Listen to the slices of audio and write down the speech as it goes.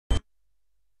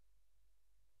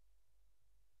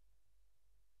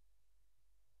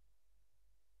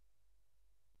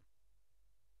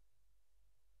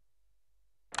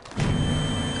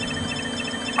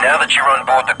that you're on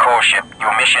board the core ship,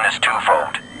 your mission is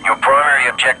twofold. Your primary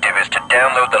objective is to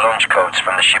download the launch codes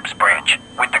from the ship's bridge.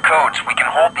 With the codes, we can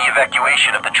halt the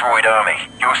evacuation of the droid army.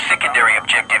 Your secondary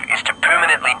objective is to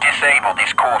permanently disable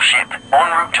this core ship. En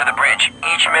route to the bridge,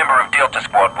 each member of Delta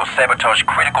Squad will sabotage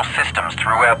critical systems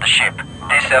throughout the ship.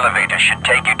 This elevator should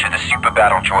take you to the Super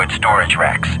Battle Droid storage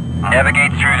racks.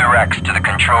 Navigate through the racks to the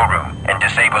control room and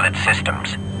disable its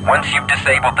systems. Once you've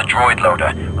disabled the droid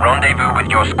loader, rendezvous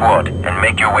with your squad and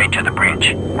make your way to the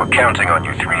bridge. We're counting on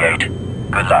you,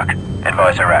 3-8. Good luck.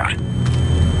 Advisor out.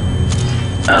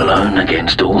 Alone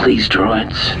against all these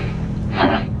droids?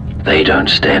 They don't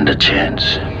stand a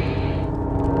chance.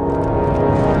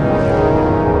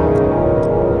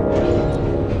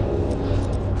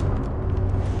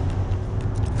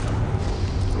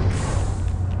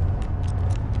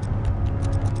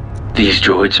 These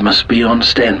droids must be on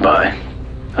standby.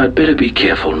 I'd better be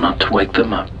careful not to wake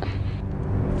them up.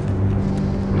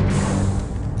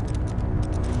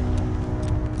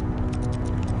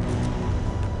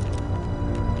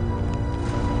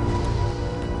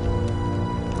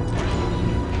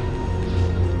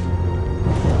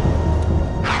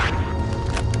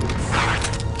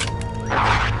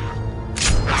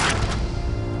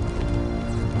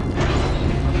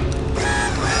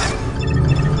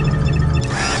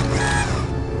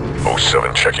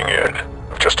 Checking in.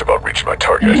 I've just about reached my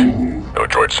target. No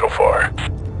droids so far.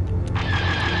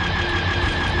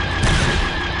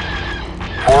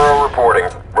 4-0 reporting.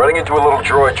 Running into a little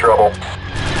droid trouble.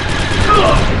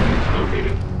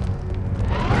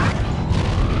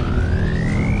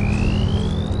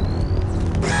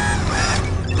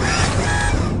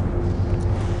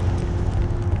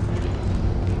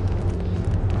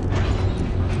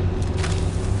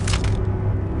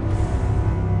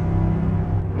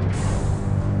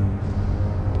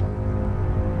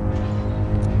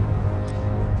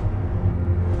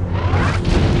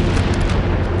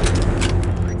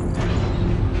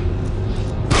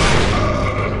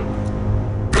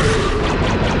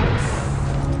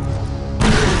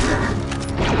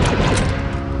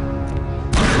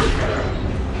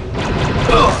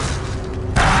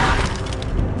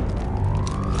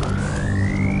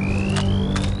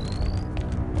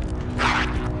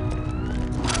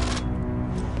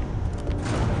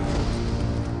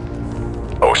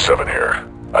 Seven here.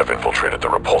 I've infiltrated the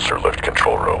repulsor lift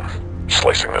control room.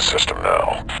 Slicing the system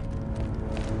now.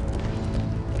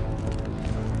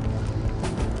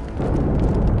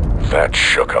 That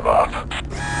shook him up.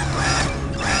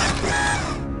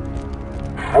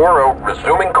 4-0,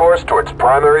 resuming course towards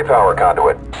primary power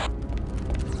conduit.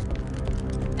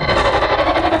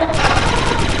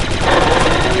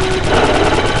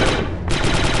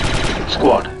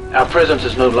 Squad, our presence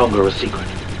is no longer a secret.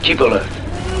 Keep alert.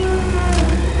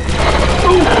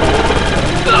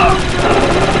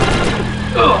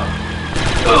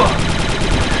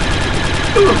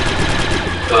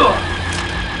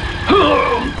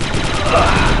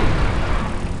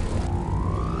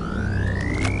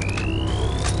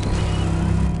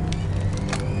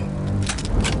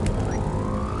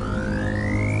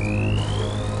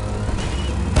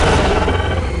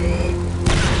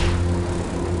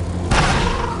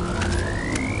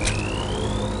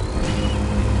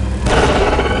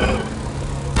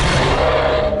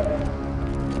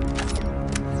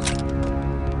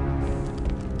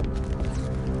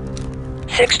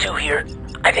 Here.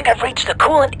 I think I've reached the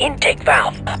coolant intake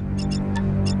valve.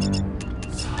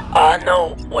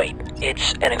 No, wait.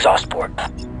 It's an exhaust port.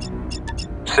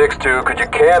 6-2, could you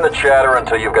can the chatter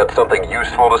until you've got something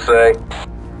useful to say?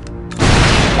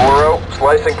 4-0,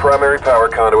 slicing primary power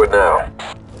conduit now.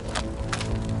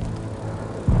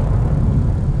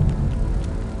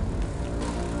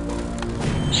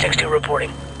 6-2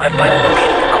 reporting. I've finally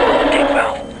located the coolant intake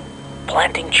valve.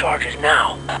 Planting charges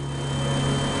now.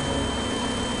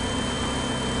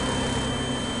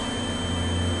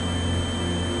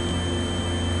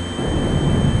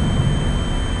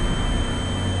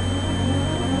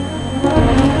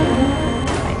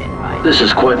 This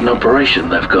is quite an operation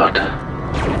they've got. I'm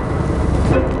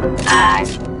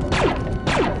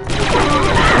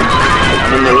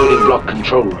in the loading block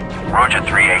control room. Roger,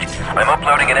 3-8. I'm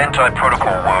uploading an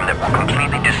anti-protocol worm that will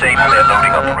completely disable their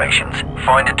loading operations.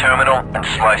 Find a terminal and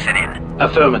slice it in.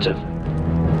 Affirmative.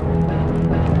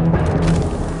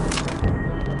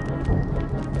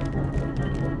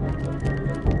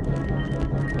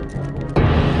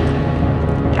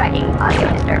 Tracking audio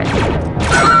disturbance.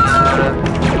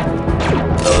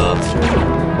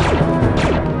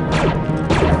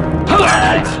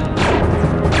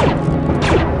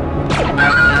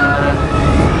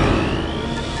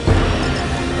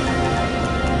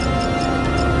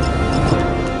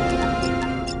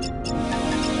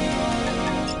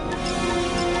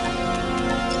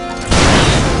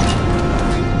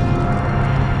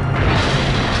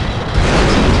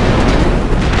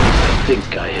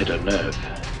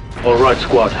 Alright,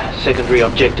 squad. Secondary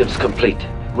objectives complete.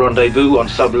 Rendezvous on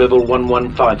sub-level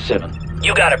 1157.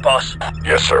 You got it, boss.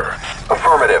 Yes, sir.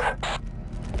 Affirmative.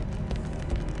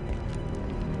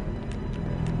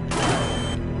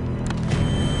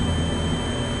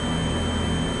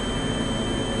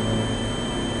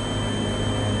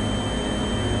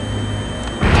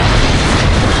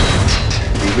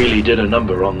 We really did a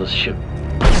number on this ship.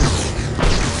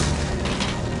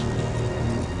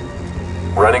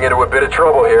 Running into a bit of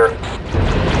trouble here.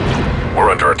 We're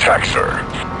under attack, sir.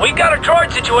 We've got a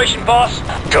droid situation, boss.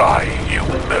 Die, you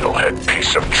metalhead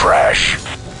piece of trash.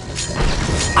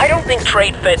 I don't think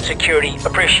Trade Fed Security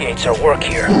appreciates our work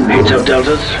here. Heads up,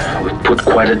 Deltas. We've put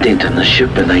quite a dent in the ship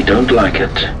and they don't like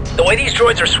it. The way these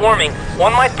droids are swarming,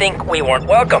 one might think we weren't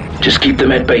welcome. Just keep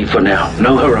them at bay for now.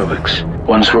 No heroics.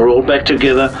 Once we're all back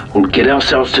together, we'll get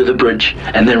ourselves to the bridge,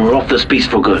 and then we're off this beast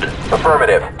for good.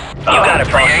 Affirmative. You got it,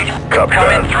 boss. 3-8. Copy Come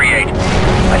that. in,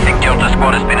 3-8. I think Delta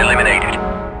Squad has been eliminated.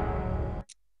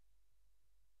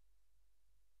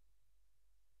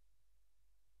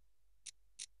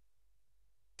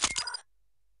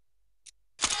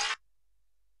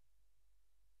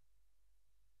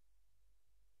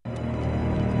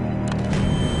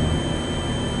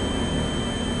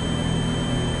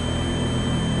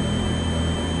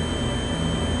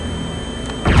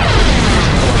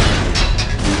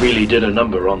 We really did a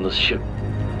number on this ship.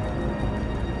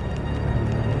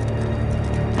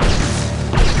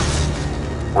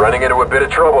 Running into a bit of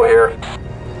trouble here.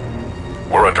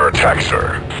 We're under attack,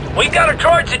 sir. We've got a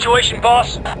droid situation,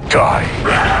 boss. Die, you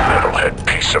metalhead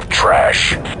piece of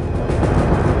trash.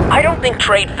 I don't think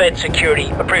Trade Fed Security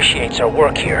appreciates our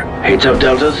work here. Heads up,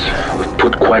 Deltas. We've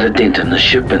put quite a dent in the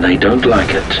ship and they don't like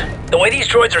it. The way these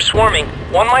droids are swarming,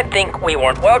 one might think we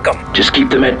weren't welcome. Just keep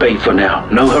them at bay for now.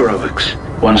 No heroics.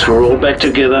 Once we're all back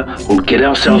together, we'll get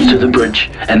ourselves to the bridge,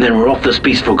 and then we're off this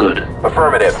beast for good.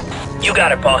 Affirmative. You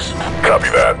got it, boss. Copy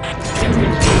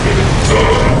that.